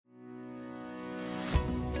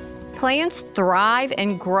Plants thrive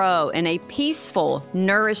and grow in a peaceful,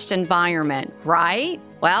 nourished environment, right?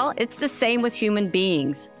 Well, it's the same with human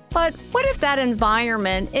beings. But what if that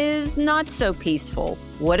environment is not so peaceful?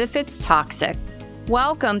 What if it's toxic?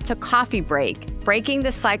 Welcome to Coffee Break, breaking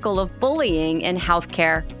the cycle of bullying in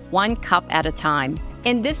healthcare, one cup at a time.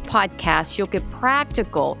 In this podcast, you'll get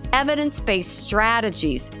practical, evidence-based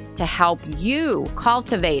strategies to help you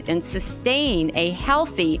cultivate and sustain a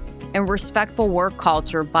healthy and respectful work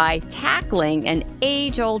culture by tackling an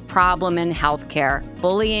age-old problem in healthcare,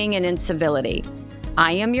 bullying and incivility.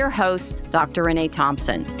 I am your host, Dr. Renee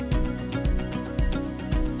Thompson.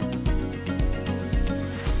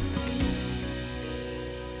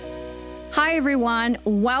 Hi, everyone.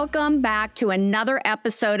 Welcome back to another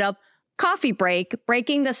episode of Coffee Break,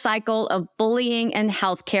 breaking the cycle of bullying in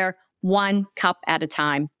healthcare, one cup at a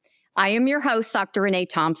time. I am your host, Dr. Renee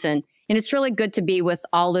Thompson, and it's really good to be with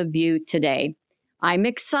all of you today. I'm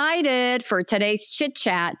excited for today's chit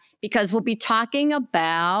chat because we'll be talking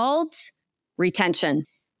about retention.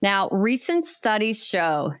 Now, recent studies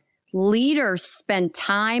show leaders spend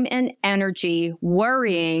time and energy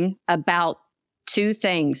worrying about two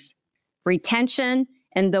things: retention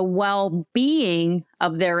and the well-being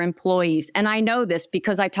of their employees. And I know this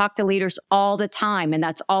because I talk to leaders all the time, and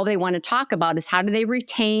that's all they want to talk about is how do they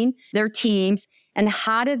retain their teams and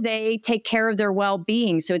how do they take care of their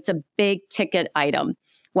well-being. So it's a big ticket item.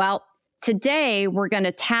 Well, today we're going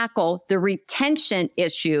to tackle the retention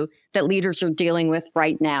issue that leaders are dealing with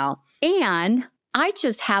right now. And I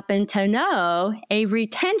just happen to know a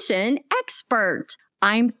retention expert.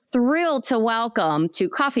 I'm thrilled to welcome to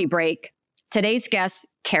Coffee Break today's guest,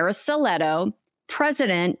 Kara Saletto,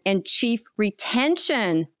 President and Chief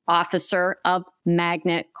Retention Officer of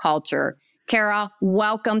Magnet Culture. Kara,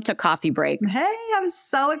 welcome to Coffee Break. Hey, I'm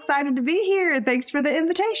so excited to be here. Thanks for the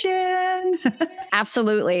invitation.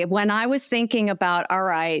 Absolutely. When I was thinking about, all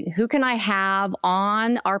right, who can I have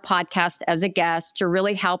on our podcast as a guest to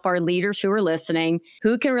really help our leaders who are listening,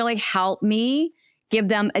 who can really help me give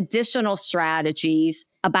them additional strategies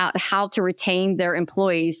about how to retain their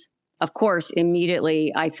employees, of course,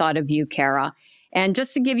 immediately I thought of you, Kara. And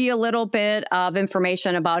just to give you a little bit of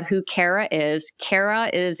information about who Kara is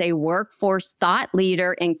a workforce thought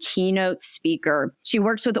leader and keynote speaker. She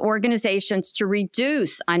works with organizations to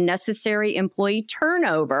reduce unnecessary employee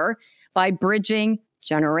turnover by bridging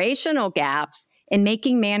generational gaps and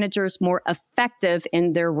making managers more effective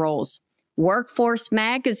in their roles. Workforce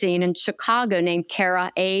Magazine in Chicago named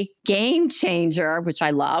Kara a game changer, which I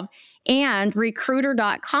love, and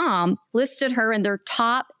Recruiter.com listed her in their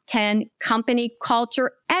top 10 company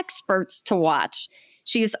culture experts to watch.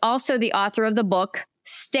 She is also the author of the book,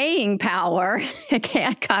 Staying Power. Okay,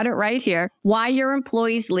 I got it right here. Why Your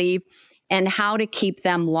Employees Leave and How to Keep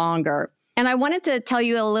Them Longer. And I wanted to tell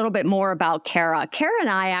you a little bit more about Kara. Kara and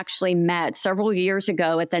I actually met several years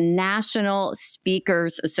ago at the National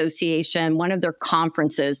Speakers Association, one of their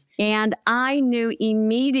conferences. And I knew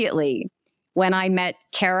immediately when I met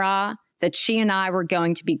Kara that she and I were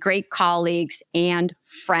going to be great colleagues and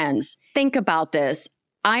friends. Think about this.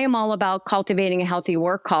 I am all about cultivating a healthy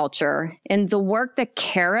work culture. And the work that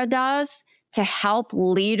Kara does to help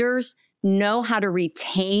leaders know how to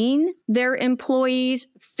retain their employees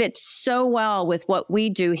fits so well with what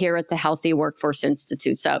we do here at the Healthy Workforce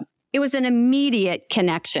Institute. So it was an immediate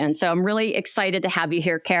connection. So I'm really excited to have you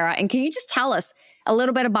here, Kara. And can you just tell us a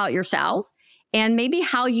little bit about yourself and maybe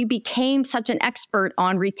how you became such an expert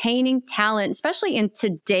on retaining talent, especially in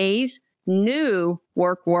today's new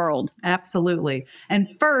work world? Absolutely. And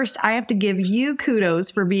first, I have to give you kudos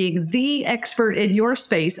for being the expert in your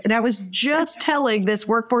space. And I was just telling this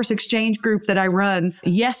workforce exchange group that I run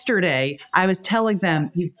yesterday, I was telling them,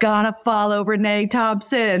 you've got to follow Renee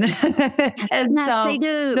Thompson. And yes, so they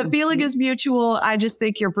do. The feeling is mutual. I just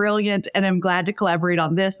think you're brilliant. And I'm glad to collaborate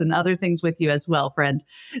on this and other things with you as well, friend.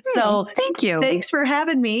 So thank you. Thanks for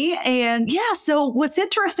having me. And yeah, so what's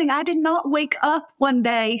interesting, I did not wake up one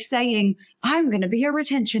day saying, I'm going to be a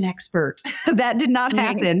retention expert. That did not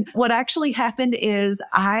happen. What actually happened is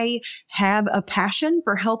I have a passion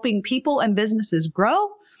for helping people and businesses grow.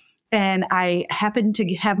 And I happened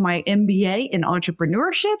to have my MBA in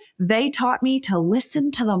entrepreneurship. They taught me to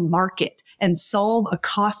listen to the market and solve a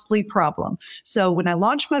costly problem. So when I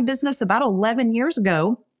launched my business about 11 years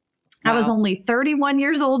ago, wow. I was only 31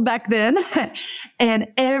 years old back then, and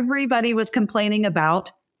everybody was complaining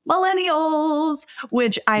about millennials,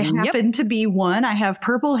 which I happen to be one. I have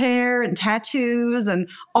purple hair and tattoos and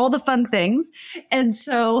all the fun things. And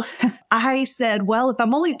so I said, well, if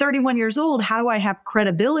I'm only 31 years old, how do I have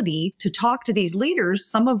credibility to talk to these leaders,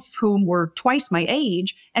 some of whom were twice my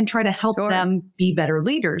age, and try to help them be better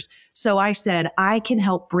leaders? So I said, I can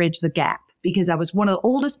help bridge the gap, because I was one of the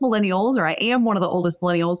oldest millennials, or I am one of the oldest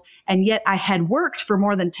millennials. And yet I had worked for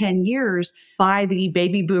more than 10 years by the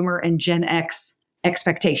baby boomer and Gen X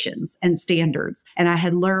expectations and standards. And I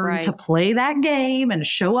had learned to play that game and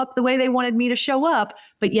show up the way they wanted me to show up.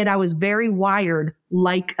 But yet I was very wired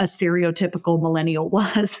like a stereotypical millennial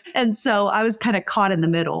was. And so I was kind of caught in the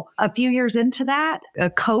middle. A few years into that,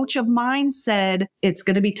 a coach of mine said, it's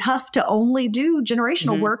going to be tough to only do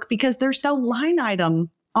generational work because there's no line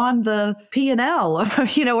item on the P&L,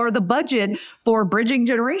 or the budget for bridging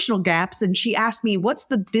generational gaps. And she asked me, what's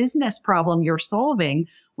the business problem you're solving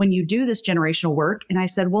when you do this generational work? And I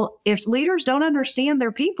said, well, if leaders don't understand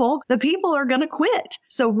their people, the people are going to quit.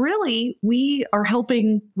 So really, we are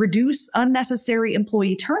helping reduce unnecessary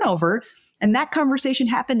employee turnover. And that conversation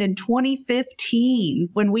happened in 2015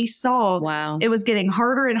 when we saw it was getting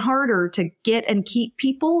harder and harder to get and keep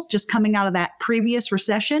people just coming out of that previous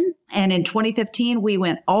recession. And in 2015, we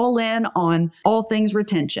went all in on all things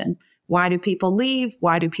retention. Why do people leave?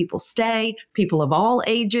 Why do people stay? People of all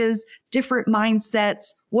ages, different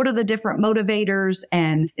mindsets. What are the different motivators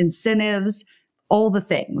and incentives? All the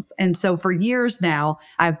things. And so for years now,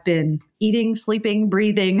 I've been eating, sleeping,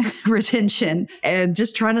 breathing, retention, and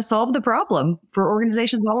just trying to solve the problem for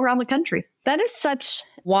organizations all around the country. That is such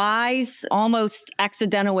wise, almost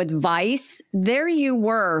accidental advice. There you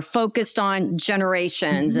were focused on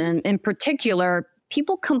generations, and in particular,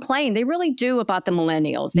 people complain. They really do about the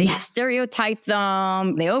millennials. They stereotype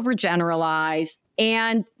them. They overgeneralize.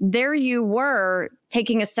 And there you were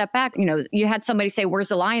taking a step back. You had somebody say, where's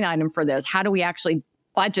the line item for this? How do we actually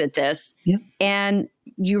budget this? And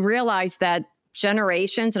you realized that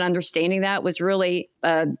generations and understanding that was really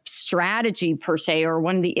a strategy per se, or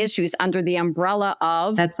one of the issues under the umbrella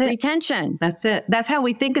of retention. That's it. That's how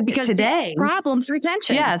we think of it today. The problem's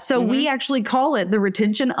retention. Yeah. So we actually call it the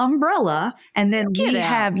retention umbrella. And then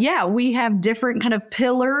we have different kind of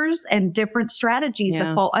pillars and different strategies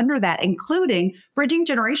that fall under that, including bridging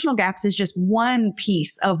generational gaps is just one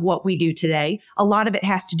piece of what we do today. A lot of it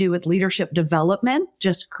has to do with leadership development,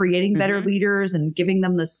 just creating better leaders and giving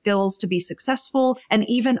them the skills to be successful. And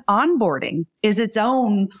even onboarding is its own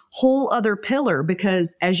whole other pillar,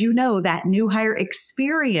 because as you know, that new hire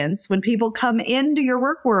experience, when people come into your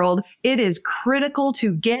work world, it is critical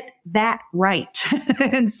to get that right.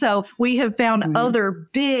 And so we have found other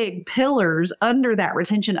big pillars under that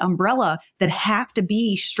retention umbrella that have to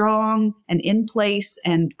be strong and in place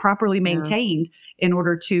and properly maintained in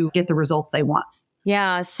order to get the results they want.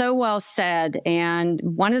 Yeah, so well said. And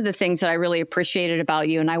one of the things that I really appreciated about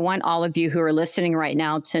you, and I want all of you who are listening right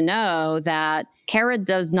now to know that Kara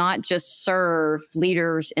does not just serve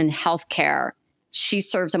leaders in healthcare. She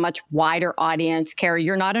serves a much wider audience. Kara,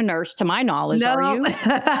 you're not a nurse to my knowledge, are you?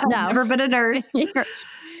 No, never been a nurse.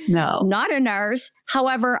 No, not a nurse.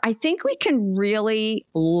 However, I think we can really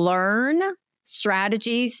learn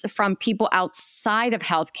strategies from people outside of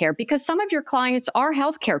healthcare, because some of your clients are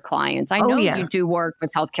healthcare clients. I know you do work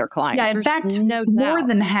with healthcare clients. Yeah, in fact, more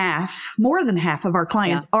than half of our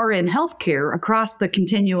clients are in healthcare across the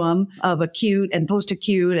continuum of acute and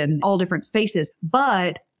post-acute and all different spaces.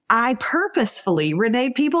 But I purposefully,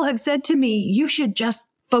 Renee, people have said to me, you should just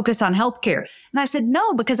focus on healthcare. And I said,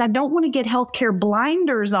 no, because I don't want to get healthcare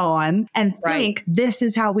blinders on and think this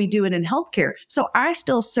is how we do it in healthcare. So I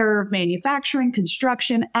still serve manufacturing,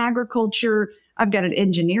 construction, agriculture. I've got an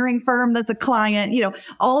engineering firm that's a client,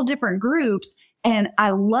 all different groups. And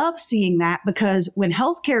I love seeing that, because when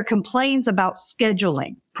healthcare complains about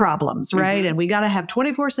scheduling problems, right? And we got to have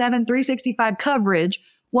 24/7, 365 coverage.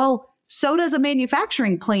 Well, so does a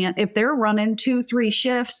manufacturing plant if they're running 2-3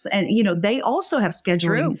 shifts, and, they also have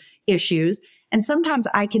scheduling issues. And sometimes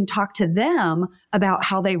I can talk to them about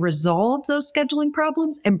how they resolve those scheduling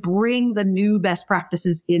problems and bring the new best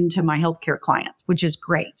practices into my healthcare clients, which is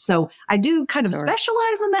great. So I do kind of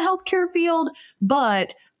specialize in the healthcare field,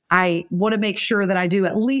 but I want to make sure that I do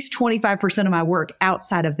at least 25% of my work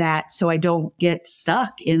outside of that, so I don't get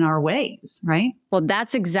stuck in our ways, right? Well,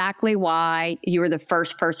 that's exactly why you were the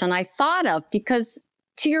first person I thought of, because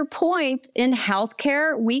to your point, in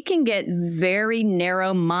healthcare, we can get very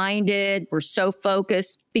narrow-minded. We're so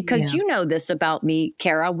focused, because you know this about me,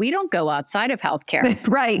 Kara, we don't go outside of healthcare.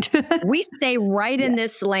 Right. We stay right in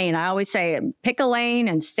this lane. I always say, pick a lane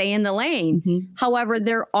and stay in the lane. However,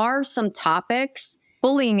 there are some topics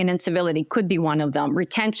Bullying and incivility could be one of them.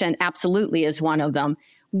 Retention absolutely is one of them,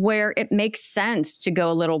 where it makes sense to go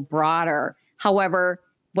a little broader. However,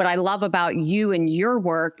 what I love about you and your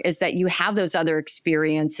work is that you have those other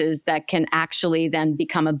experiences that can actually then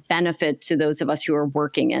become a benefit to those of us who are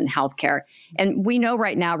working in healthcare. And we know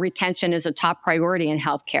right now retention is a top priority in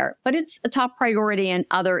healthcare, but it's a top priority in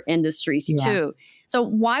other industries too. So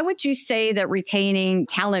why would you say that retaining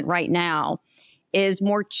talent right now is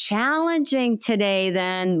more challenging today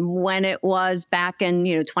than when it was back in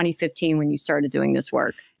 2015 when you started doing this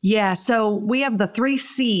work? Yeah, so we have the 3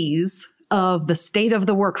 C's of the state of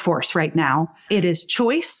the workforce right now. It is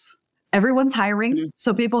choice. Everyone's hiring,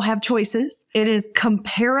 so people have choices. It is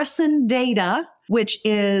comparison data, which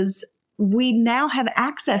is we now have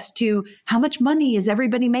access to how much money is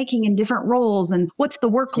everybody making in different roles and what's the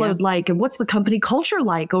workload like and what's the company culture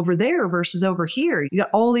like over there versus over here. You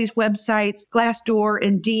got all these websites, Glassdoor,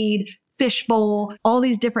 Indeed, Fishbowl, all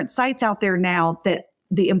these different sites out there now that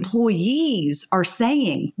the employees are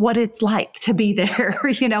saying what it's like to be there,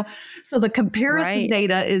 So the comparison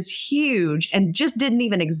data is huge and just didn't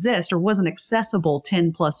even exist or wasn't accessible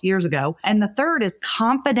 10 plus years ago. And the third is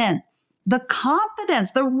confidence.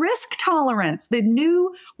 The risk tolerance the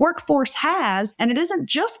new workforce has. And it isn't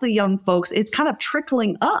just the young folks. It's kind of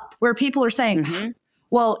trickling up where people are saying,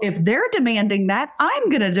 well, if they're demanding that, I'm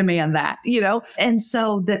going to demand that, And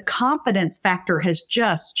so the confidence factor has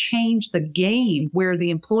just changed the game where the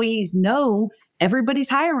employees know everybody's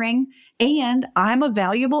hiring and I'm a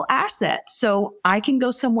valuable asset. So I can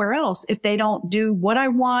go somewhere else if they don't do what I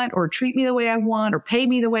want or treat me the way I want or pay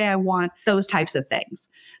me the way I want, those types of things.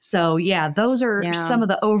 So those are some of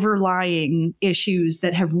the overlying issues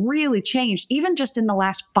that have really changed, even just in the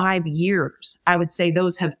last 5 years. I would say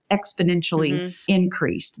those have exponentially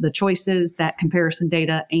increased, the choices, that comparison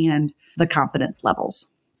data, and the confidence levels.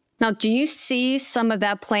 Now, do you see some of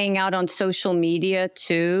that playing out on social media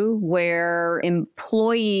too, where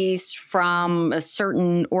employees from a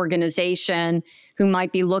certain organization who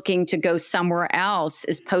might be looking to go somewhere else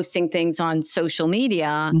is posting things on social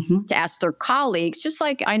media to ask their colleagues? Just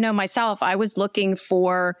like I know myself, I was looking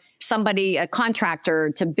for somebody, a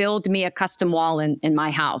contractor, to build me a custom wall in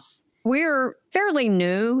my house. We're fairly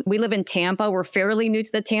new. We live in Tampa. We're fairly new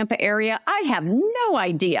to the Tampa area. I have no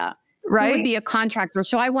idea who would be a contractor.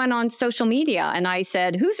 So I went on social media and I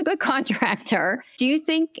said, who's a good contractor? Do you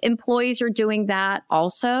think employees are doing that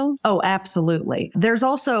also? Oh, absolutely. There's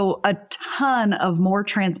also a ton of more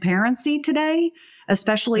transparency today,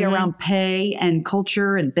 especially around pay and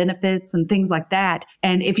culture and benefits and things like that.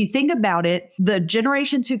 And if you think about it, the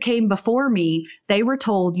generations who came before me, they were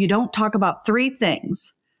told you don't talk about 3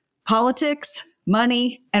 things: politics,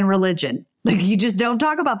 money, and religion. Like, you just don't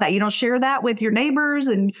talk about that. You don't share that with your neighbors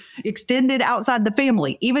and extended outside the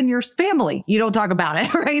family. Even your family, you don't talk about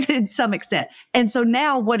it, right? To some extent. And so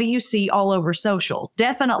now what do you see all over social?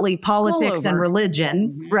 Definitely politics and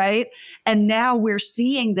religion, right? And now we're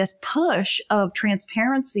seeing this push of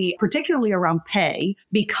transparency, particularly around pay,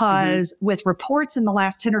 because with reports in the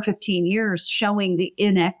last 10 or 15 years showing the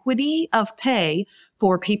inequity of pay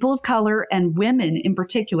for people of color and women in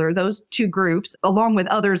particular, those 2 groups, along with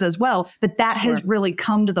others as well. But that has really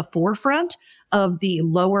come to the forefront of the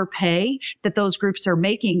lower pay that those groups are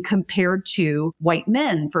making compared to white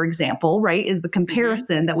men, for example, right, is the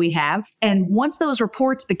comparison that we have. And once those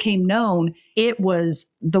reports became known, it was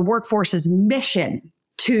the workforce's mission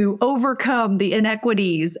to overcome the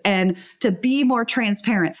inequities and to be more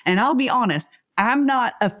transparent. And I'll be honest, I'm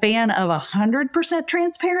not a fan of 100%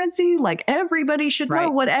 transparency. Like, everybody should know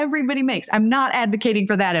what everybody makes. I'm not advocating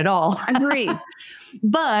for that at all. Agree.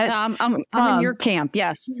 But I'm in your camp.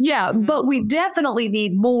 Yes. Yeah. But we definitely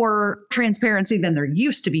need more transparency than there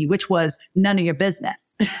used to be, which was none of your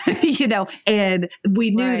business, and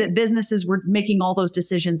we knew that businesses were making all those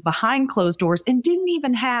decisions behind closed doors and didn't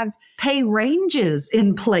even have pay ranges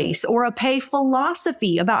in place or a pay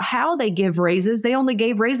philosophy about how they give raises. They only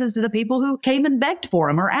gave raises to the people who came and begged for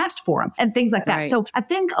them or asked for them and things like that. So I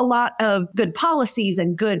think a lot of good policies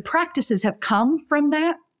and good practices have come from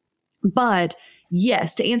that. But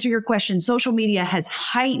yes, to answer your question, social media has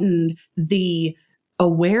heightened the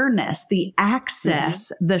awareness, the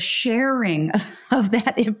access, the sharing of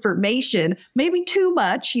that information, maybe too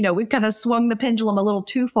much. We've kind of swung the pendulum a little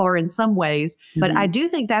too far in some ways, but I do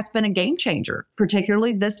think that's been a game changer,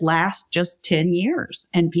 particularly this last just 10 years.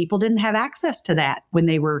 And people didn't have access to that when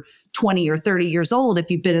they were 20 or 30 years old if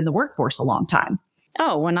you've been in the workforce a long time.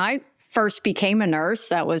 Oh, when I first became a nurse,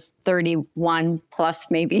 that was 31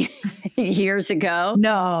 plus maybe years ago.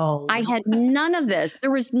 No. I had none of this.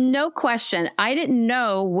 There was no question. I didn't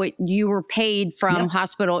know what you were paid from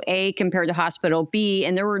hospital A compared to hospital B,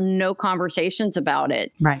 and there were no conversations about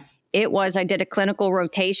it. Right. It was, I did a clinical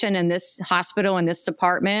rotation in this hospital, in this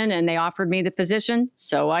department, and they offered me the position.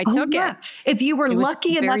 So I took it. If you were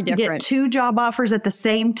lucky enough to get 2 job offers at the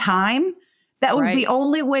same time, that was the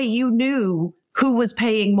only way you knew who was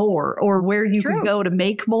paying more or where you could go to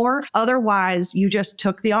make more. Otherwise, you just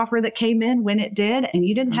took the offer that came in when it did, and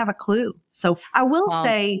you didn't have a clue. So I will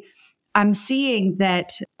say, I'm seeing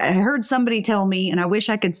that I heard somebody tell me, and I wish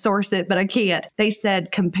I could source it, but I can't. They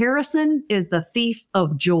said, comparison is the thief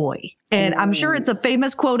of joy. And I'm sure it's a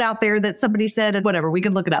famous quote out there that somebody said, and whatever, we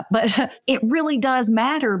can look it up. But it really does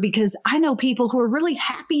matter, because I know people who are really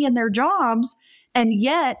happy in their jobs, and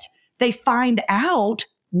yet they find out,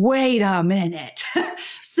 wait a minute,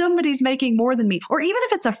 somebody's making more than me. Or even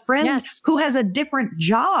if it's a friend who has a different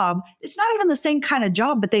job, it's not even the same kind of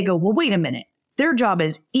job, but they go, well, wait a minute. Their job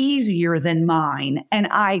is easier than mine and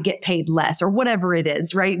I get paid less, or whatever it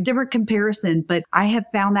is, right? Different comparison. But I have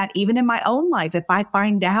found that even in my own life, if I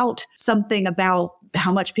find out something about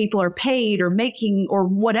how much people are paid or making or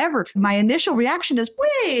whatever, my initial reaction is,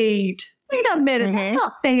 wait a minute, that's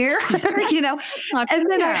not fair, and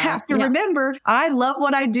then I have to remember, I love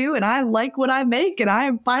what I do and I like what I make and I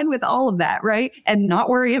am fine with all of that, right? And not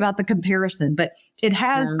worry about the comparison. But it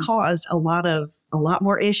has caused a lot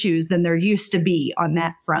more issues than there used to be on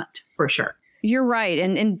that front, for sure. You're right.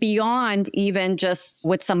 And beyond even just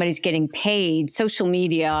what somebody's getting paid, social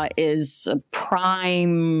media is a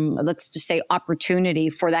prime, let's just say, opportunity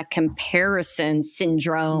for that comparison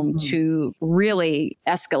syndrome to really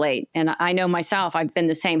escalate. And I know myself, I've been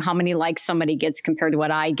the same. How many likes somebody gets compared to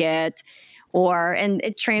what I get? And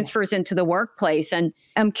it transfers into the workplace. And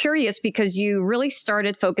I'm curious, because you really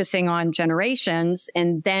started focusing on generations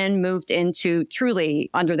and then moved into truly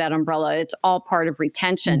under that umbrella, it's all part of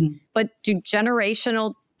retention. But do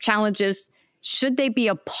generational challenges, should they be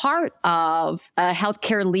a part of a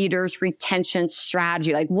healthcare leader's retention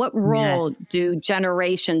strategy? Like, what role do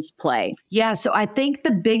generations play? Yeah. So I think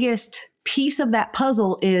the biggest piece of that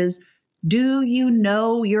puzzle is, do you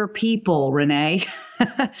know your people, Renee?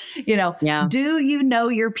 Do you know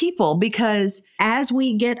your people? Because as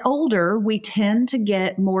we get older, we tend to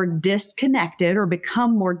get more disconnected or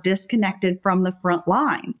become more disconnected from the front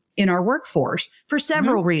line in our workforce for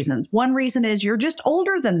several reasons. One reason is you're just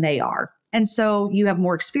older than they are. And so you have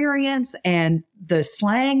more experience and the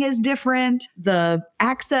slang is different. The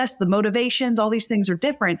access, the motivations, all these things are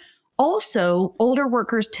different. Also, older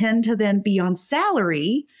workers tend to then be on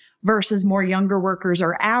salary versus more younger workers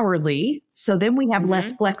are hourly. So then we have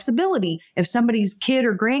less flexibility. If somebody's kid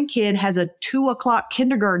or grandkid has a 2:00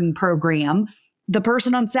 kindergarten program, the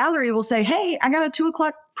person on salary will say, hey, I got a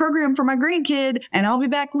 2:00 program for my grandkid and I'll be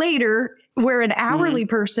back later. Where an hourly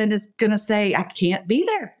person is going to say, I can't be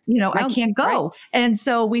there. I can't go. Right. And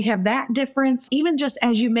so we have that difference. Even just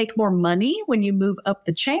as you make more money, when you move up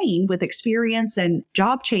the chain with experience and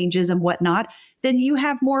job changes and whatnot, then you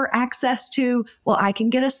have more access to, well, I can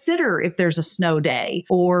get a sitter if there's a snow day,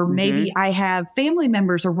 or maybe I have family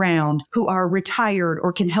members around who are retired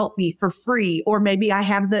or can help me for free, or maybe I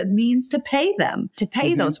have the means to pay them, to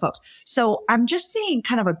pay those folks. So I'm just seeing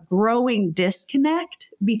kind of a growing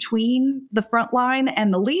disconnect between the front line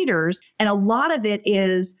and the leaders. And a lot of it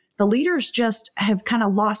is the leaders just have kind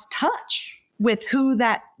of lost touch with who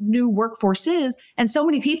that new workforce is. And so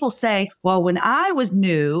many people say, well, when I was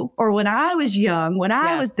new or when I was young, when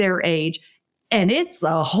I was their age, and it's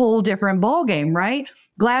a whole different ballgame, right?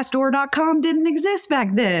 Glassdoor.com didn't exist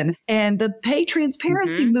back then. And the pay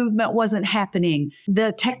transparency movement wasn't happening.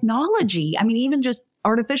 The technology, even just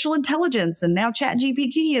artificial intelligence and now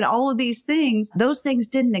ChatGPT and all of these things, those things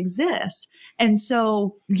didn't exist. And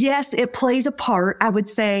so, yes, it plays a part. I would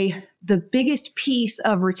say the biggest piece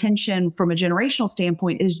of retention from a generational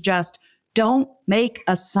standpoint is just don't make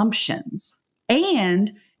assumptions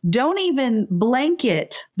and don't even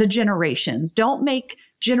blanket the generations. Don't make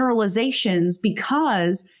generalizations,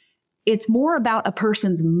 because it's more about a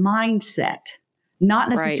person's mindset, not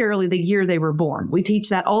necessarily the year they were born. We teach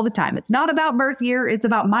that all the time. It's not about birth year. It's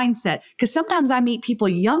about mindset. Because sometimes I meet people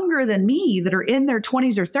younger than me that are in their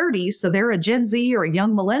 20s or 30s. So they're a Gen Z or a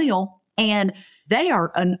young millennial, and they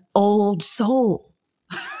are an old soul.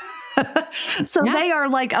 So they are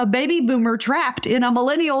like a baby boomer trapped in a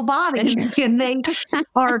millennial body, and they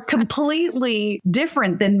are completely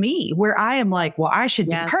different than me, where I am like, well, I should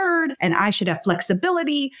be heard and I should have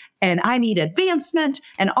flexibility and I need advancement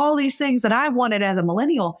and all these things that I wanted as a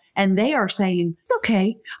millennial. And they are saying, it's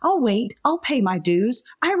okay. I'll wait. I'll pay my dues.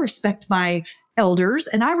 I respect my elders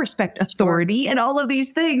and I respect authority and all of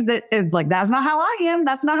these things that like, that's not how I am.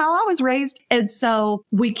 That's not how I was raised. And so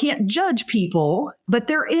we can't judge people, but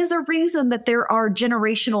there is a reason that there are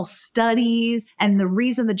generational studies, and the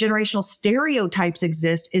reason the generational stereotypes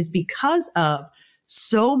exist is because of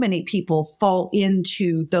so many people fall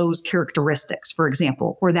into those characteristics, for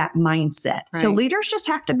example, or that mindset. Right. So leaders just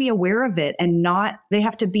have to be aware of it, and they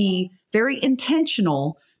have to be very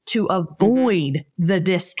intentional to avoid the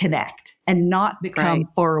disconnect and not become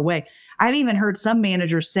far away. I've even heard some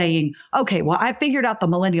managers saying, okay, well, I figured out the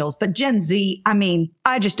millennials, but Gen Z, I mean,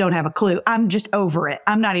 I just don't have a clue. I'm just over it.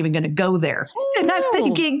 I'm not even going to go there. Oh, and I'm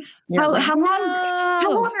thinking, how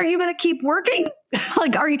long are you going to keep working?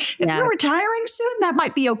 Like, if you're retiring soon, that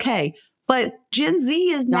might be okay. But Gen Z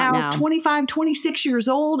is now 25, 26 years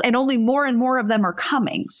old, and only more and more of them are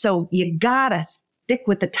coming. So you got to stick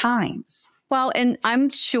with the times. Well, and I'm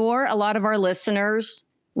sure a lot of our listeners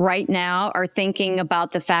right now are thinking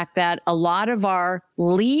about the fact that a lot of our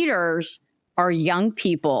leaders are young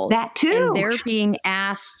people. That too. And they're being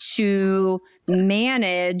asked to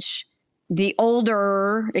manage the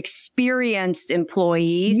older, experienced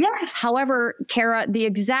employees. Yes. However, Kara, the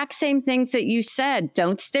exact same things that you said,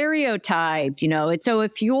 don't stereotype, So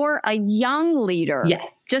if you're a young leader,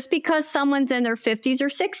 just because someone's in their 50s or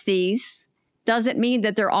 60s, doesn't mean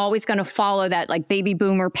that they're always going to follow that like baby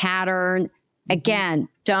boomer pattern. Again,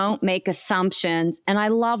 don't make assumptions. And I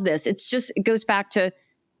love this. It goes back to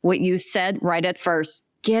what you said right at first.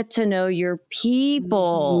 Get to know your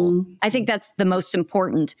people. I think that's the most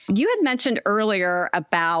important. You had mentioned earlier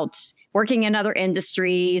about working in other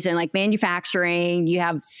industries and like manufacturing. You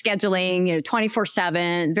have scheduling,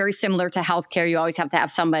 24/7, very similar to healthcare. You always have to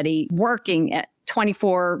have somebody working at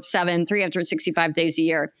 24/7, 365 days a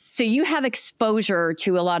year. So you have exposure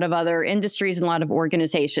to a lot of other industries and a lot of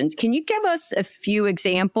organizations. Can you give us a few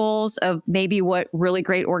examples of maybe what really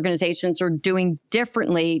great organizations are doing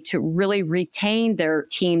differently to really retain their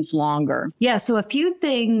teams longer? Yeah, so a few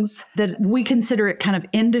things that we consider it kind of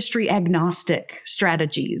industry agnostic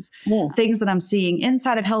strategies, things that I'm seeing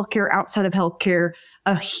inside of healthcare, outside of healthcare.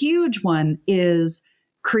 A huge one is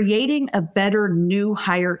creating a better new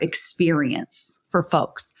hire experience for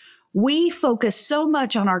folks. We focus so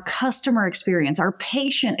much on our customer experience, our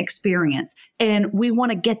patient experience, and we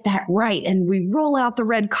want to get that right. And we roll out the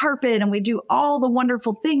red carpet and we do all the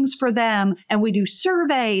wonderful things for them. And we do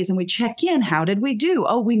surveys and we check in. How did we do?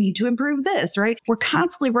 Oh, we need to improve this, right? We're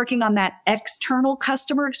constantly working on that external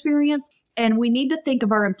customer experience. And we need to think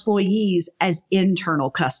of our employees as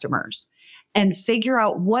internal customers and figure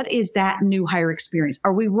out what is that new hire experience.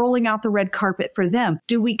 Are we rolling out the red carpet for them?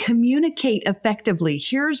 Do we communicate effectively?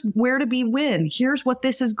 Here's where to be when. Here's what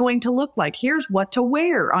this is going to look like. Here's what to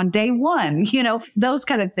wear on day one, those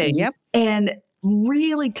kind of things. Yep. And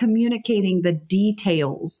really communicating the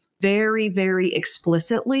details very, very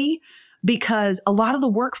explicitly, because a lot of the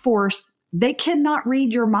workforce, they cannot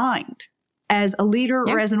read your mind as a leader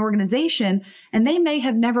or as an organization, and they may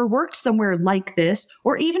have never worked somewhere like this,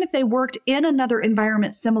 or even if they worked in another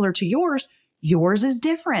environment similar to yours is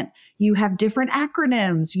different. You have different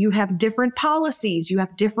acronyms, you have different policies, you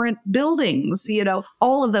have different buildings,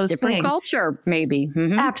 all of those different things. Different culture, maybe.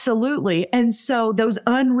 Mm-hmm. Absolutely. And so those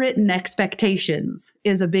unwritten expectations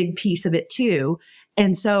is a big piece of it too.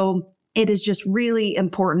 And so it is just really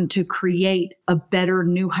important to create a better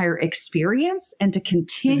new hire experience and to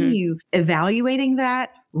continue evaluating that,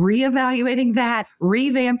 reevaluating that,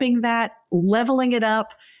 revamping that, leveling it up,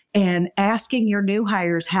 and asking your new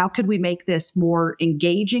hires, how could we make this more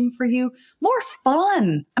engaging for you? More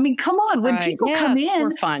fun. I mean, come on. When people come in,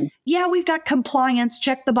 more fun. Yeah, we've got compliance.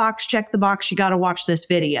 Check the box. You got to watch this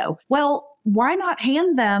video. Well, why not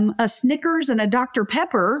hand them a Snickers and a Dr.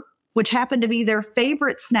 Pepper, which happen to be their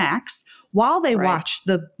favorite snacks, while they watch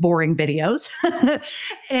the boring videos.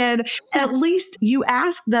 And at least you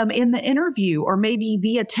ask them in the interview or maybe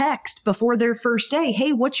via text before their first day,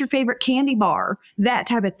 hey, what's your favorite candy bar? That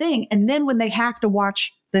type of thing. And then when they have to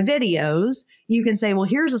watch the videos, you can say, well,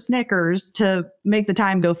 here's a Snickers to make the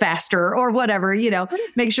time go faster or whatever,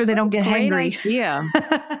 make sure they don't get hangry. Yeah.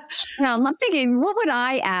 Now, I'm thinking, what would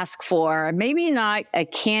I ask for? Maybe not a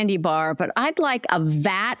candy bar, but I'd like a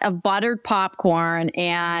vat of buttered popcorn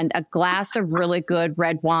and a glass glass of really good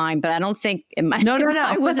red wine, but I don't think it might. No.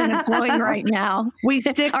 I wasn't employing right now. We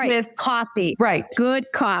stick with coffee. Right. Good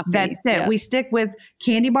coffee. That's it. Yes. We stick with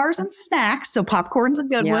candy bars and snacks. So popcorn's a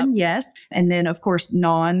good one. Yes. And then, of course,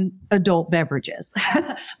 non-adult beverages.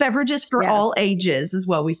 Beverages for all ages is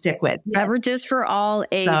what we stick with. Beverages for all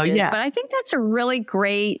ages. So, But I think that's a really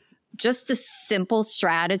great, just a simple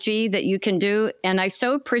strategy that you can do. And I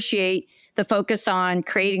so appreciate the focus on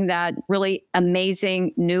creating that really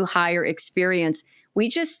amazing new hire experience. We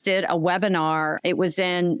just did a webinar. It was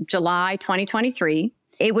in July 2023.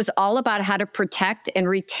 It was all about how to protect and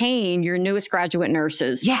retain your newest graduate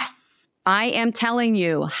nurses. Yes. I am telling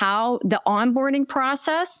you how the onboarding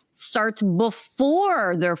process starts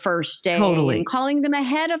before their first day. Totally. And calling them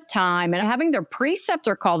ahead of time and having their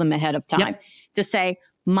preceptor call them ahead of time to say,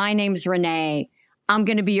 my name's Renee. I'm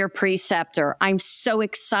going to be your preceptor. I'm so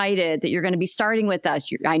excited that you're going to be starting with us.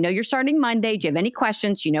 I know you're starting Monday. Do you have any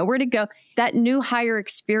questions? You know where to go. That new hire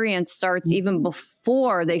experience starts even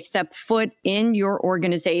before they step foot in your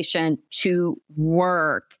organization to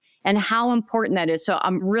work, and how important that is. So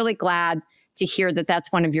I'm really glad to hear that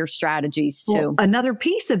that's one of your strategies too. Well, another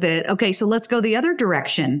piece of it. Okay, so let's go the other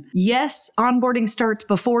direction. Yes, onboarding starts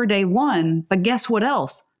before day one, but guess what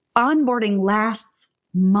else? Onboarding lasts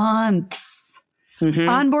months.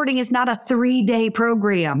 Onboarding is not a 3-day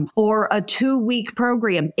program or a 2-week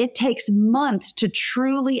program. It takes months to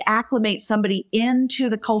truly acclimate somebody into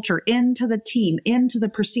the culture, into the team, into the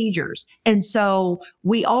procedures. And so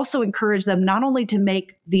we also encourage them not only to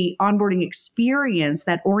make the onboarding experience,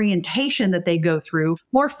 that orientation that they go through,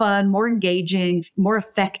 more fun, more engaging, more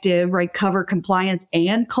effective, right? Cover compliance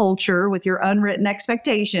and culture with your unwritten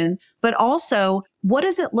expectations, but also what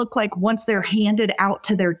does it look like once they're handed out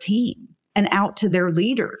to their team and out to their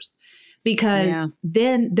leaders? Because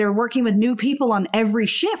then they're working with new people on every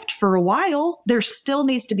shift for a while. There still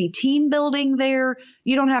needs to be team building there.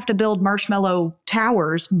 You don't have to build marshmallow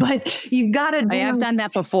towers, but you've got to do... I have done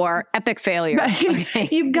that before. Epic failure. Right? Okay.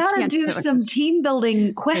 You've got to do some team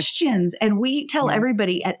building questions. And we tell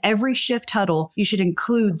everybody at every shift huddle, you should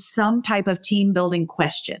include some type of team building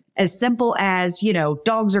question. As simple as,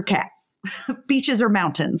 dogs or cats. Beaches or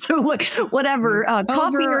mountains, whatever,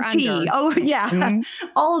 coffee or tea. Under. Oh, yeah.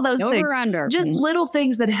 All of those things. Under. Just little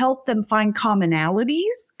things that help them find commonalities,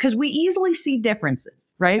 because we easily see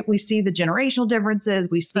differences, right? We see the generational differences.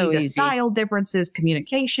 We see the style differences,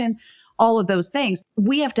 communication, all of those things.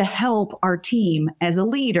 We have to help our team as a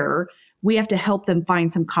leader. We have to help them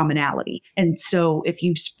find some commonality. And so if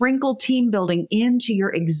you sprinkle team building into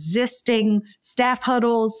your existing staff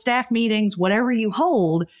huddles, staff meetings, whatever you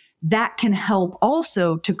hold, that can help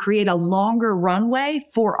also to create a longer runway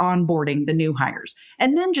for onboarding the new hires.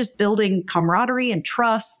 And then just building camaraderie and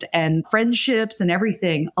trust and friendships and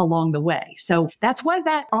everything along the way. So that's why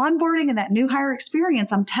that onboarding and that new hire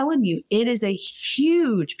experience, I'm telling you, it is a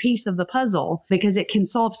huge piece of the puzzle, because it can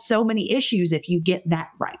solve so many issues if you get that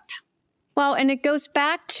right. Well, and it goes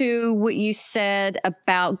back to what you said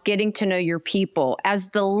about getting to know your people. As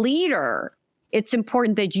the leader, it's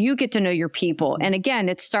important that you get to know your people. And again,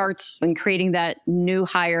 it starts in creating that new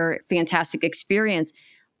hire fantastic experience.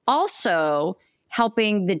 Also,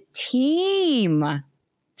 helping the team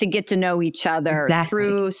to get to know each other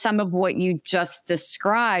through some of what you just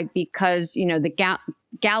described, because, the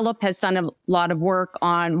Gallup has done a lot of work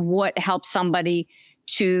on what helps somebody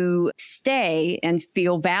to stay and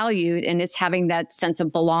feel valued. And it's having that sense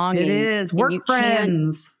of belonging. It is. Work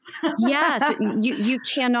friends. Yes. You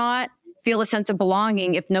cannot feel a sense of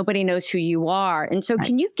belonging if nobody knows who you are. And so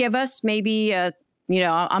can you give us maybe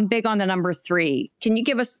I'm big on the number 3. Can you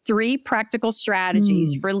give us 3 practical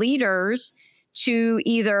strategies for leaders to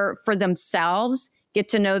either for themselves get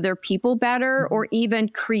to know their people better, or even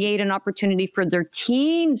create an opportunity for their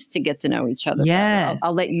teams to get to know each other better?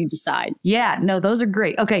 I'll let you decide. Yeah, no, those are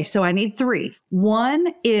great. Okay, so I need 3.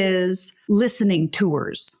 One is listening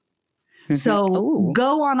tours. So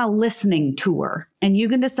go on a listening tour, and you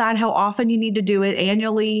can decide how often you need to do it,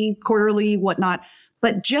 annually, quarterly, whatnot.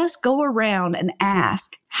 But just go around and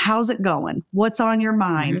ask, how's it going? What's on your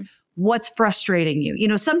mind? What's frustrating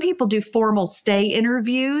you? Some people do formal stay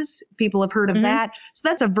interviews. People have heard of that. So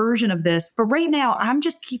that's a version of this. But right now, I'm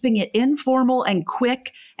just keeping it informal and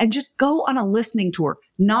quick, and just go on a listening tour,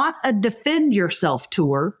 not a defend yourself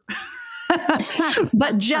tour.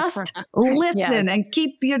 But just listen and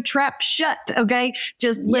keep your trap shut. Okay.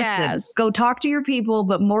 Just listen. Go talk to your people,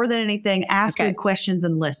 but more than anything, ask good questions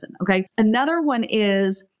and listen. Okay. Another one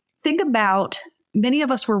is, think about, many of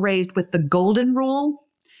us were raised with the golden rule,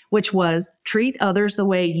 which was treat others the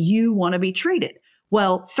way you want to be treated.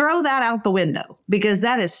 Well, throw that out the window, because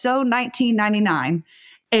that is so 1999.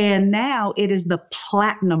 And now it is the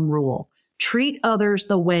platinum rule. Treat others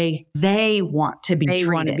the way they want to be treated.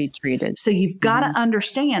 They want to be treated. So you've got to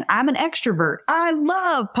understand, I'm an extrovert. I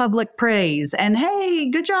love public praise. And hey,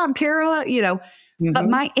 good job, Kara, but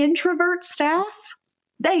my introvert staff,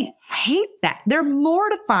 they hate that. They're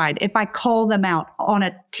mortified if I call them out on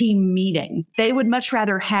a team meeting. They would much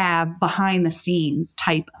rather have behind the scenes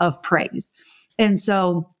type of praise. And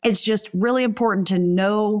so it's just really important to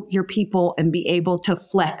know your people and be able to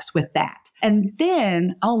flex with that. And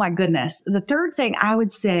then, oh my goodness, the third thing I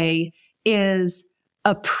would say is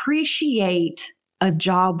appreciate a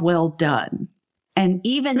job well done. And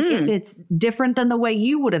even if it's different than the way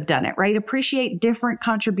you would have done it, right? Appreciate different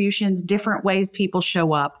contributions, different ways people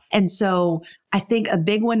show up. And so I think a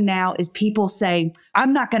big one now is people say,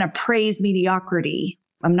 I'm not going to praise mediocrity.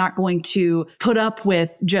 I'm not going to put up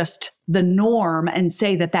with just the norm and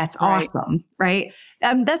say that that's awesome, right?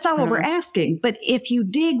 That's not what we're asking. But if you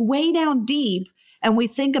dig way down deep and we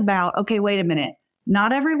think about, okay, wait a minute,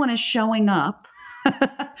 not everyone is showing up.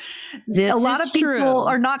 A lot of people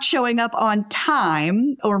are not showing up on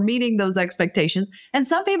time or meeting those expectations. And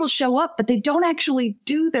some people show up, but they don't actually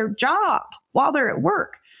do their job while they're at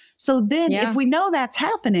work. So then if we know that's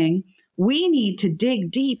happening, we need to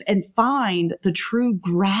dig deep and find the true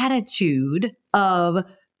gratitude of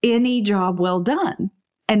any job well done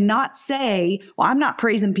and not say, well, I'm not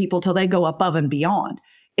praising people till they go above and beyond.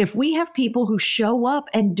 If we have people who show up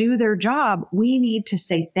and do their job, we need to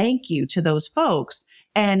say thank you to those folks.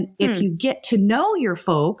 And if you get to know your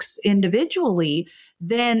folks individually,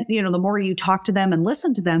 then, the more you talk to them and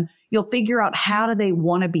listen to them, you'll figure out how do they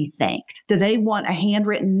want to be thanked? Do they want a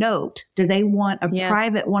handwritten note? Do they want a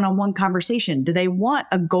private one-on-one conversation? Do they want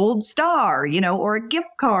a gold star, or a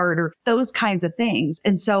gift card or those kinds of things?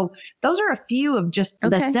 And so those are a few of just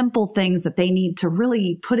the simple things that they need to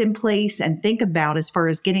really put in place and think about as far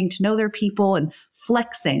as getting to know their people and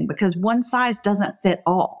flexing, because one size doesn't fit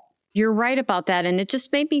all. You're right about that. And it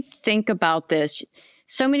just made me think about this.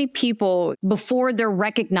 So many people, before they're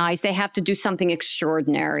recognized, they have to do something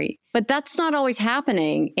extraordinary. But that's not always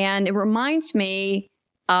happening. And it reminds me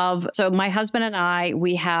of, so my husband and I,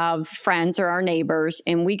 we have friends or our neighbors,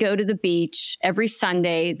 and we go to the beach every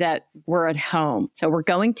Sunday that we're at home. So we're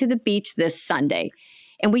going to the beach this Sunday.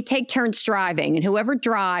 And we take turns driving. And whoever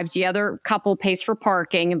drives, the other couple pays for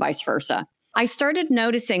parking and vice versa. I started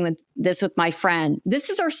noticing this with my friend. This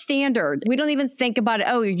is our standard. We don't even think about it.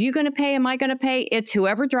 Oh, are you going to pay? Am I going to pay? It's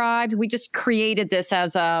whoever drives. We just created this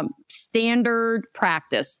as a standard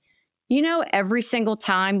practice. Every single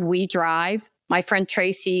time we drive, my friend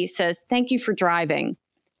Tracy says, thank you for driving.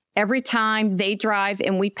 Every time they drive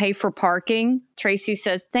and we pay for parking, Tracy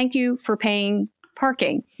says, thank you for paying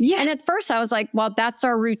parking. Yeah. And at first I was like, well, that's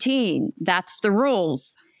our routine. That's the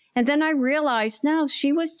rules. And then I realized, no,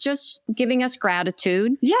 she was just giving us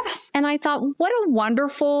gratitude. Yes. And I thought, what a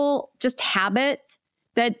wonderful just habit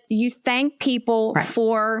that you thank people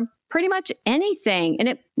for pretty much anything. And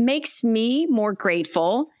it makes me more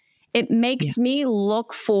grateful. It makes me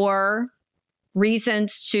look for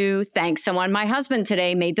reasons to thank someone. My husband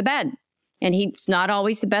today made the bed. And he's not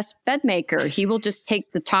always the best bed maker. He will just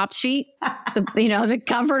take the top sheet, the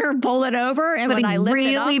comforter, pull it over. And when I lift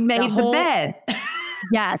it up, made the bed.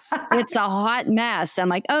 Yes, it's a hot mess. I'm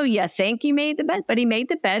like, oh, yeah, thank you made the bed. But he made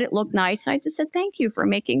the bed. It looked nice. And I just said, thank you for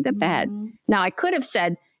making the bed. Now, I could have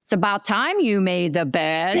said, it's about time you made the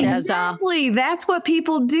bed. Exactly. That's what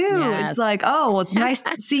people do. Yes. It's like, oh, well, it's nice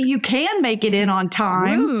to see you can make it in on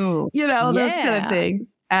time. Ooh, those kind of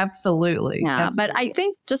things. Absolutely. Yeah, Absolutely. But I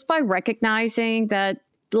think just by recognizing that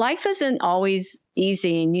life isn't always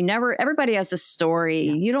easy and everybody has a story.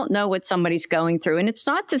 Yeah. You don't know what somebody's going through. And it's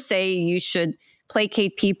not to say you should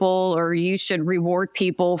placate people or you should reward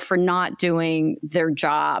people for not doing their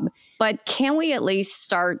job. But can we at least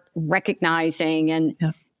start recognizing and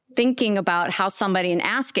thinking about how somebody and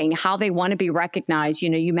asking how they want to be recognized?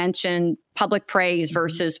 You mentioned public praise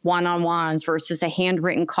versus one-on-ones versus a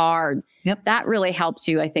handwritten card. Yep. That really helps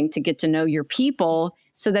you, I think, to get to know your people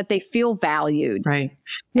so that they feel valued. Right.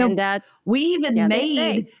 And that we even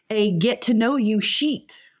made a get to know you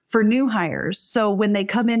sheet for new hires. So when they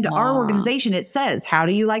come into our organization, it says, how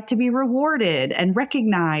do you like to be rewarded and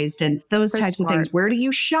recognized and those types of things? Where do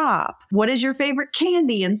you shop? What is your favorite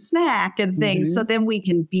candy and snack and things? So then we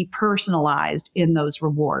can be personalized in those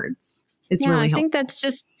rewards. It's really helpful. I think that's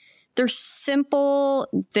just, they're simple,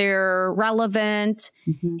 they're relevant,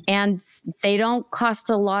 and they don't cost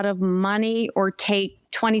a lot of money or take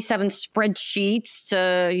 27 spreadsheets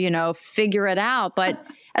to, figure it out. But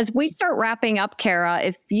as we start wrapping up, Kara,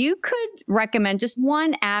 if you could recommend just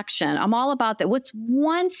one action, I'm all about that. What's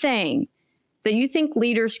one thing that you think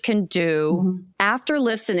leaders can do after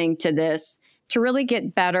listening to this to really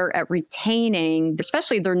get better at retaining,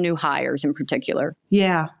 especially their new hires in particular?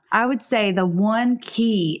 Yeah, I would say the one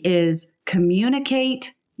key is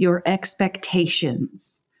communicate your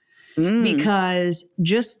expectations. Because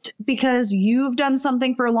just because you've done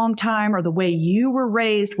something for a long time or the way you were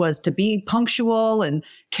raised was to be punctual and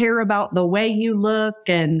care about the way you look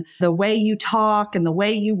and the way you talk and the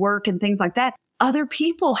way you work and things like that, other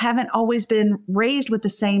people haven't always been raised with the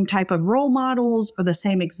same type of role models or the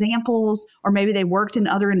same examples, or maybe they worked in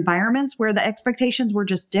other environments where the expectations were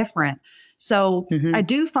just different. So I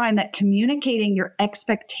do find that communicating your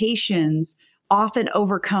expectations often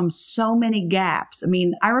overcomes so many gaps. I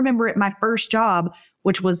mean, I remember at my first job,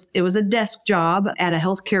 it was a desk job at a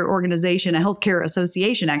healthcare organization, a healthcare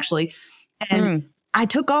association, actually. And I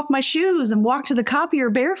took off my shoes and walked to the copier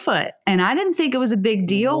barefoot. And I didn't think it was a big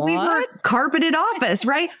deal. What? We were carpeted office,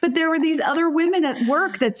 right? But there were these other women at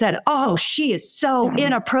work that said, oh, she is so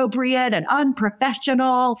inappropriate and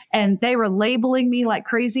unprofessional. And they were labeling me like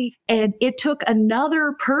crazy. And it took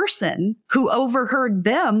another person who overheard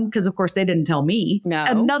them, because of course they didn't tell me. No.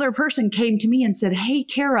 Another person came to me and said, hey,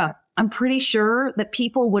 Kara, I'm pretty sure that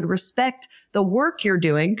people would respect the work you're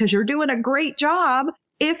doing because you're doing a great job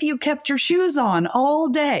if you kept your shoes on all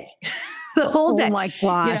day, the whole day. Oh my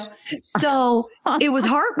gosh. So it was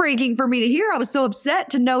heartbreaking for me to hear. I was so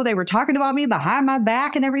upset to know they were talking about me behind my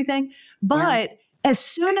back and everything. But as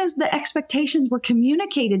soon as the expectations were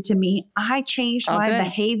communicated to me, I changed my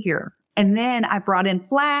behavior. And then I brought in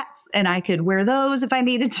flats and I could wear those if I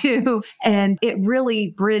needed to. And it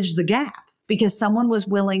really bridged the gap because someone was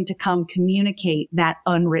willing to come communicate that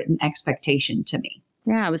unwritten expectation to me.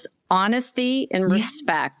 Yeah, it was honesty and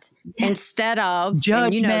respect instead of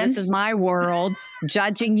judgment. You know, this is my world,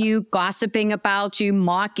 judging you, gossiping about you,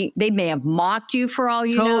 mocking. They may have mocked you for all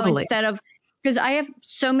you know, instead of, because I have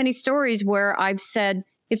so many stories where I've said,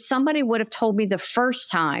 if somebody would have told me the first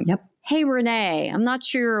time, hey, Renee, I'm not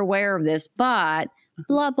sure you're aware of this, but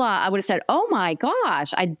blah, blah. I would have said, oh my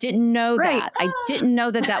gosh, I didn't know that. I didn't know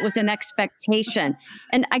that that was an expectation.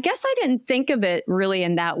 And I guess I didn't think of it really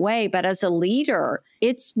in that way. But as a leader,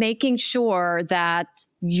 it's making sure that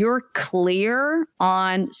you're clear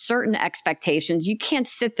on certain expectations. You can't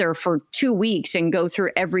sit there for 2 weeks and go through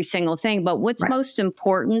every single thing. But what's most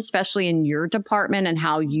important, especially in your department and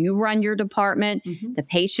how you run your department, the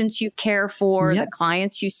patients you care for, the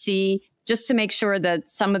clients you see, just to make sure that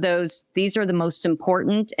some of those, these are the most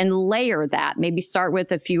important, and layer that. Maybe start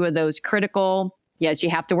with a few of those critical. Yes,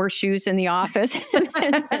 you have to wear shoes in the office.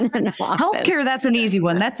 Healthcare, that's an easy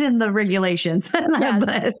one. That's in the regulations.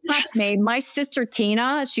 Yes, my sister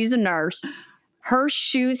Tina, she's a nurse. Her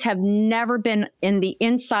shoes have never been in the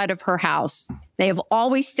inside of her house. They have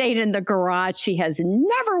always stayed in the garage. She has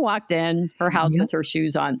never walked in her house with her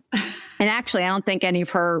shoes on. And actually, I don't think any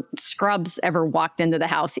of her scrubs ever walked into the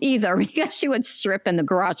house either, because she would strip in the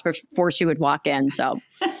garage before she would walk in. So,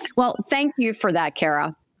 well, thank you for that,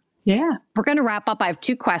 Kara. Yeah. We're going to wrap up. I have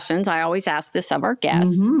 2 questions. I always ask this of our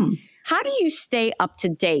guests. How do you stay up to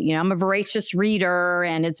date? You know, I'm a voracious reader,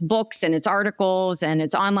 and it's books and it's articles and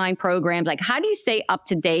it's online programs. Like, how do you stay up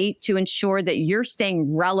to date to ensure that you're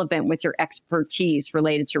staying relevant with your expertise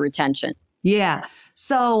related to retention? Yeah.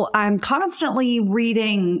 So I'm constantly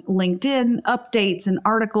reading LinkedIn updates and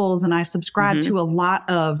articles, and I subscribe to a lot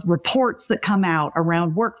of reports that come out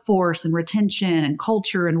around workforce and retention and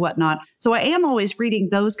culture and whatnot. So I am always reading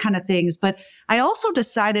those kind of things, but I also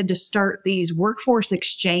decided to start these workforce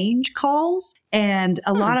exchange calls. And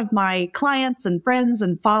a lot of my clients and friends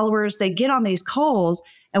and followers, they get on these calls,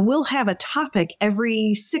 and we'll have a topic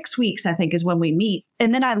every 6 weeks, I think is when we meet.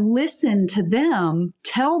 And then I listen to them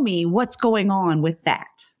tell me what's going on with that.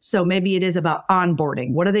 So maybe it is about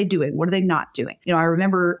onboarding. What are they doing? What are they not doing? You know, I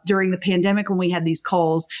remember during the pandemic when we had these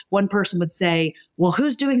calls, one person would say, well,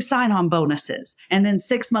 who's doing sign-on bonuses? And then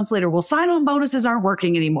 6 months later, well, sign-on bonuses aren't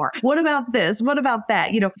working anymore. What about this? What about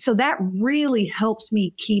that? You know, so that really helps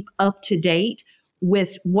me keep up to date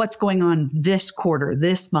with what's going on this quarter,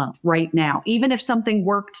 this month, right now. Even if something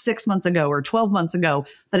worked 6 months ago or 12 months ago,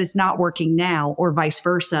 but it's not working now, or vice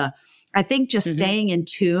versa. I think just staying in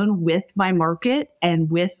tune with my market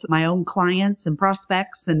and with my own clients and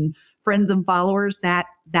prospects and friends and followers, that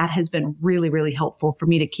has been really, really helpful for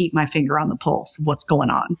me to keep my finger on the pulse of what's going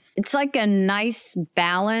on. It's like a nice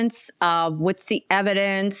balance of what's the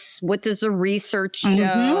evidence, what does the research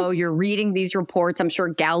show? You're reading these reports. I'm sure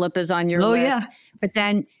Gallup is on your list. Yeah. But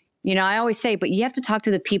then, you know, I always say, but you have to talk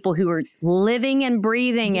to the people who are living and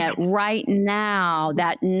breathing it right now,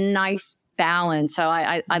 that nice balance. So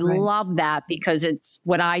I love that because it's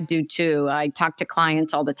what I do too. I talk to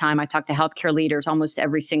clients all the time. I talk to healthcare leaders almost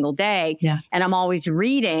every single day. Yeah. And I'm always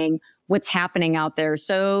reading what's happening out there.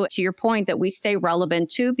 So to your point that we stay relevant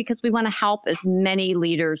too, because we want to help as many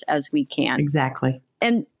leaders as we can. Exactly.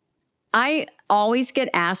 And I always get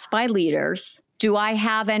asked by leaders, do I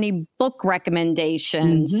have any book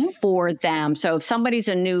recommendations for them? So if somebody's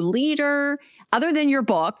a new leader, other than your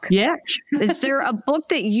book, is there a book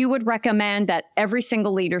that you would recommend that every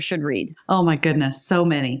single leader should read? Oh my goodness, so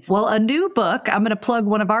many. Well, a new book, I'm going to plug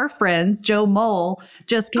one of our friends, Joe Mole,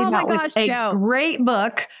 just came out with a great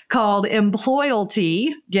book called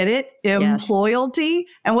Employalty. Get it? Employalty.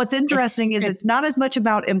 Yes. And what's interesting is it's not as much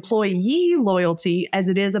about employee loyalty as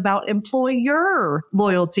it is about employer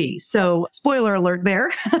loyalty. So spoiler alert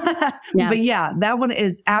there. But yeah, that one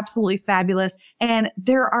is absolutely fabulous. And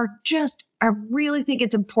there are I really think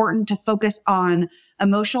it's important to focus on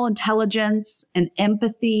emotional intelligence and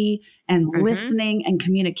empathy and listening and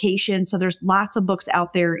communication. So there's lots of books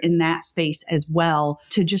out there in that space as well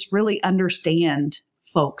to just really understand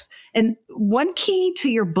folks. And one key to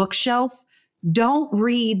your bookshelf, don't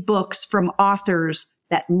read books from authors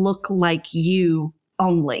that look like you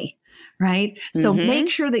only, right? So make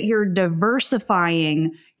sure that you're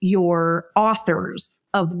diversifying your authors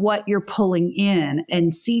of what you're pulling in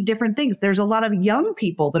and see different things. There's a lot of young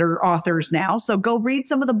people that are authors now. So go read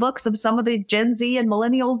some of the books of some of the Gen Z and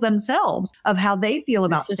millennials themselves of how they feel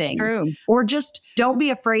about things. True. Or just don't be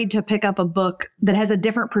afraid to pick up a book that has a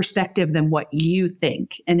different perspective than what you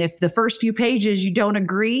think. And if the first few pages you don't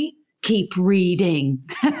agree, keep reading.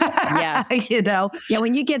 Yes. Yeah,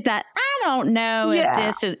 when you get that, I don't know if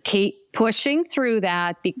this is, keep pushing through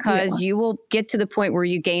that because you will get to the point where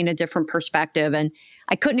you gain a different perspective. And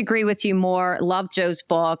I couldn't agree with you more. Love Joe's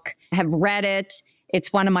book. Have read it.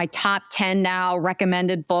 It's one of my top 10 now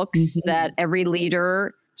recommended books that every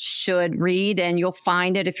leader should read. And you'll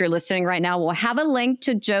find it if you're listening right now. We'll have a link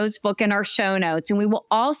to Joe's book in our show notes. And we will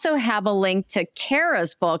also have a link to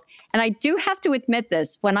Kara's book. And I do have to admit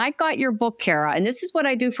this. When I got your book, Kara, and this is what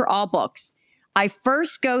I do for all books, I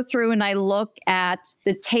first go through and I look at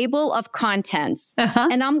the table of contents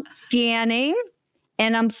and I'm scanning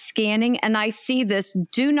and I see this,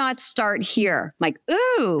 do not start here. I'm like,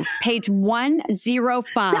 ooh, page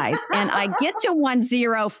 105. And I get to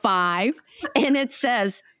 105 and it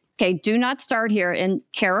says, okay, do not start here. And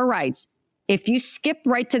Kara writes, if you skip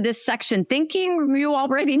right to this section, thinking you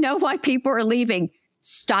already know why people are leaving,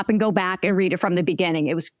 stop and go back and read it from the beginning.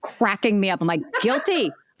 It was cracking me up. I'm like,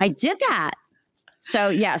 guilty. I did that. So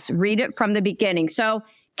yes, read it from the beginning. So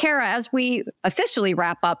Kara, as we officially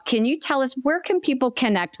wrap up, can you tell us where can people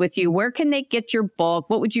connect with you? Where can they get your book?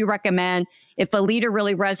 What would you recommend if a leader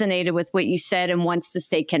really resonated with what you said and wants to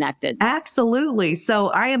stay connected? Absolutely. So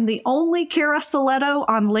I am the only Kara Soletto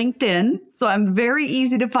on LinkedIn. So I'm very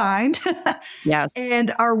easy to find. Yes.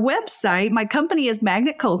 And our website, my company is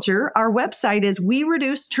Magnet Culture. Our website is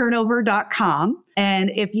wereduceturnover.com. And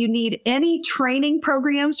if you need any training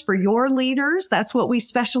programs for your leaders, that's what we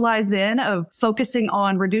specialize in, of focusing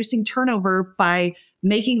on reducing turnover by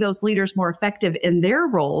making those leaders more effective in their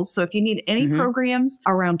roles. So if you need any programs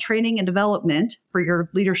around training and development for your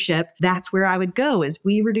leadership, that's where I would go, is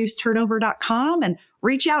wereduceturnover.com, and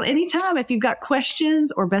reach out anytime if you've got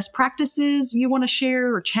questions or best practices you want to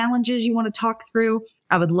share or challenges you want to talk through.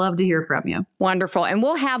 I would love to hear from you. Wonderful. And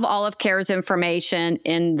we'll have all of Kara's information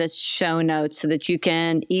in the show notes so that you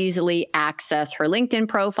can easily access her LinkedIn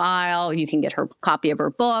profile. You can get her copy of her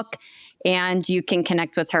book, and you can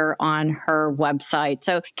connect with her on her website.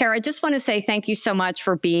 So, Kara, I just want to say thank you so much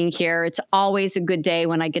for being here. It's always a good day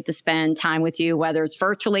when I get to spend time with you, whether it's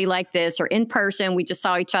virtually like this or in person. We just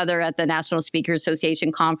saw each other at the National Speakers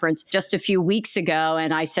Association conference just a few weeks ago.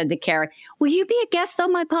 And I said to Kara, will you be a guest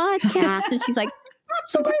on my podcast? And she's like,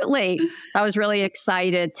 absolutely. I was really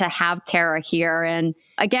excited to have Kara here. And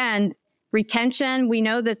again, retention, we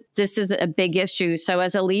know that this is a big issue. So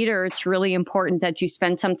as a leader, it's really important that you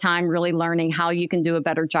spend some time really learning how you can do a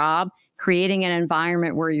better job, creating an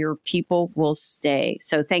environment where your people will stay.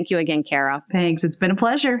 So thank you again, Kara. Thanks. It's been a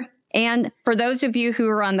pleasure. And for those of you who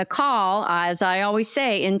are on the call, as I always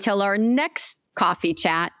say, until our next coffee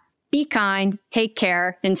chat, be kind, take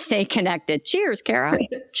care, and stay connected. Cheers, Kara.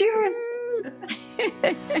 Cheers.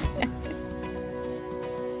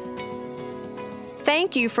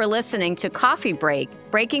 Thank you for listening to Coffee Break,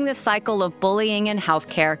 breaking the cycle of bullying in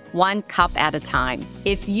healthcare one cup at a time.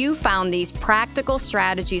 If you found these practical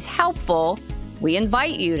strategies helpful, we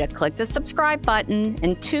invite you to click the subscribe button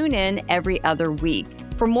and tune in every other week.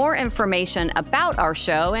 For more information about our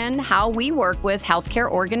show and how we work with healthcare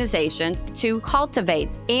organizations to cultivate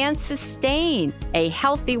and sustain a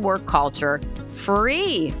healthy work culture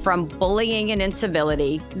free from bullying and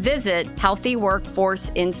incivility, visit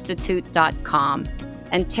healthyworkforceinstitute.com.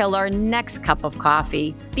 Until our next cup of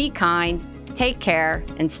coffee, be kind, take care,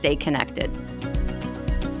 and stay connected.